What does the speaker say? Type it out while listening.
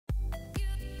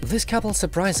This couple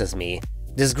surprises me.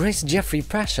 Disgraced Jeffrey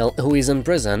Pachel, who is in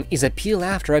prison, is appeal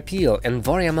after appeal, and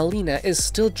Varya Malina is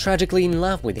still tragically in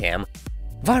love with him.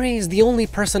 Varya is the only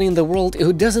person in the world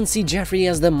who doesn't see Geoffrey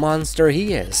as the monster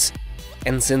he is.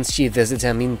 And since she visits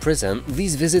him in prison,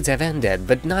 these visits have ended,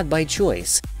 but not by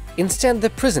choice. Instead,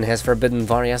 the prison has forbidden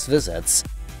Varya's visits.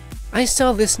 I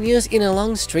saw this news in a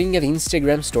long string of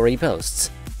Instagram story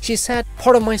posts. She said,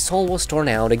 "Part of my soul was torn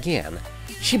out again."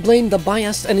 She blamed the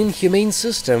biased and inhumane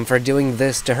system for doing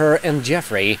this to her and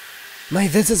Geoffrey. "My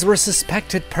visits were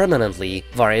suspected permanently,"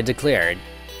 Varya declared.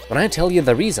 "When I tell you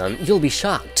the reason, you'll be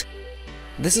shocked."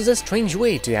 This is a strange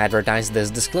way to advertise this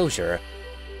disclosure.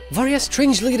 Varya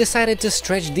strangely decided to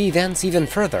stretch the events even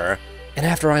further. And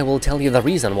after I will tell you the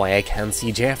reason why I can't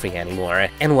see Geoffrey anymore,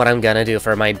 and what I'm gonna do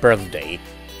for my birthday.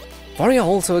 Varya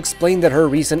also explained that her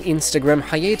recent Instagram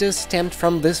hiatus stemmed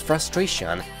from this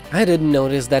frustration. "I didn't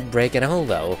notice that break at all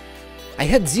though. I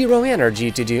had zero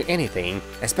energy to do anything,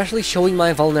 especially showing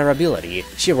my vulnerability,"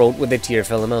 she wrote with a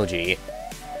tearful emoji.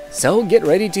 So get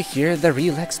ready to hear the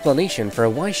real explanation for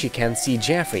why she can't see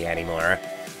Geoffrey anymore.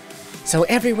 "So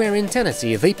everywhere in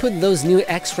Tennessee they put those new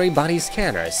X-ray body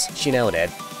scanners," she noted.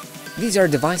 "These are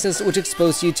devices which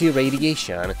expose you to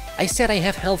radiation. I said I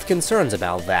have health concerns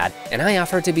about that, and I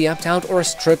offer to be opt-out or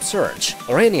strip search,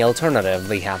 or any alternative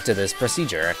they have to this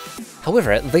procedure.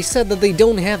 However, they said that they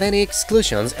don't have any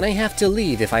exclusions and I have to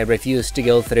leave if I refuse to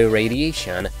go through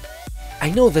radiation. I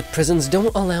know that prisons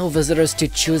don't allow visitors to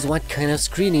choose what kind of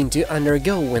screening to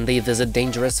undergo when they visit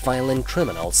dangerous violent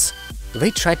criminals. They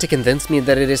tried to convince me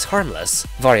that it is harmless,"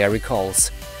 Varya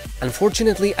recalls.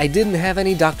 "Unfortunately, I didn't have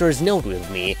any doctor's note with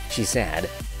me," she said.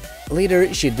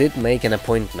 Later, she did make an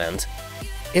appointment.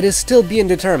 It is still being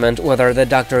determined whether the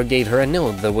doctor gave her a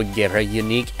note that would give her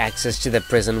unique access to the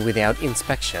prison without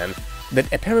inspection, but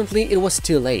apparently it was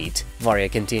too late, Varya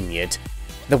continued.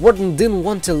 "The warden didn't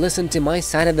want to listen to my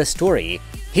side of the story.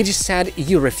 He just said,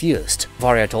 'You refused,'"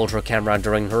 Varya told her camera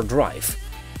during her drive.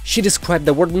 She described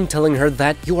the warden telling her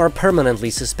that "you are permanently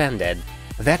suspended."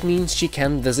 That means she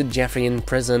can't visit Geoffrey in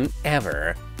prison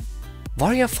ever.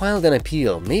 Varya filed an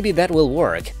appeal, maybe that will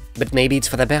work, but maybe it's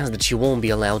for the best that she won't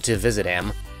be allowed to visit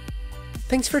him.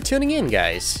 Thanks for tuning in,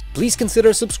 guys. Please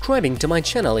consider subscribing to my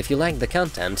channel if you like the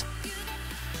content.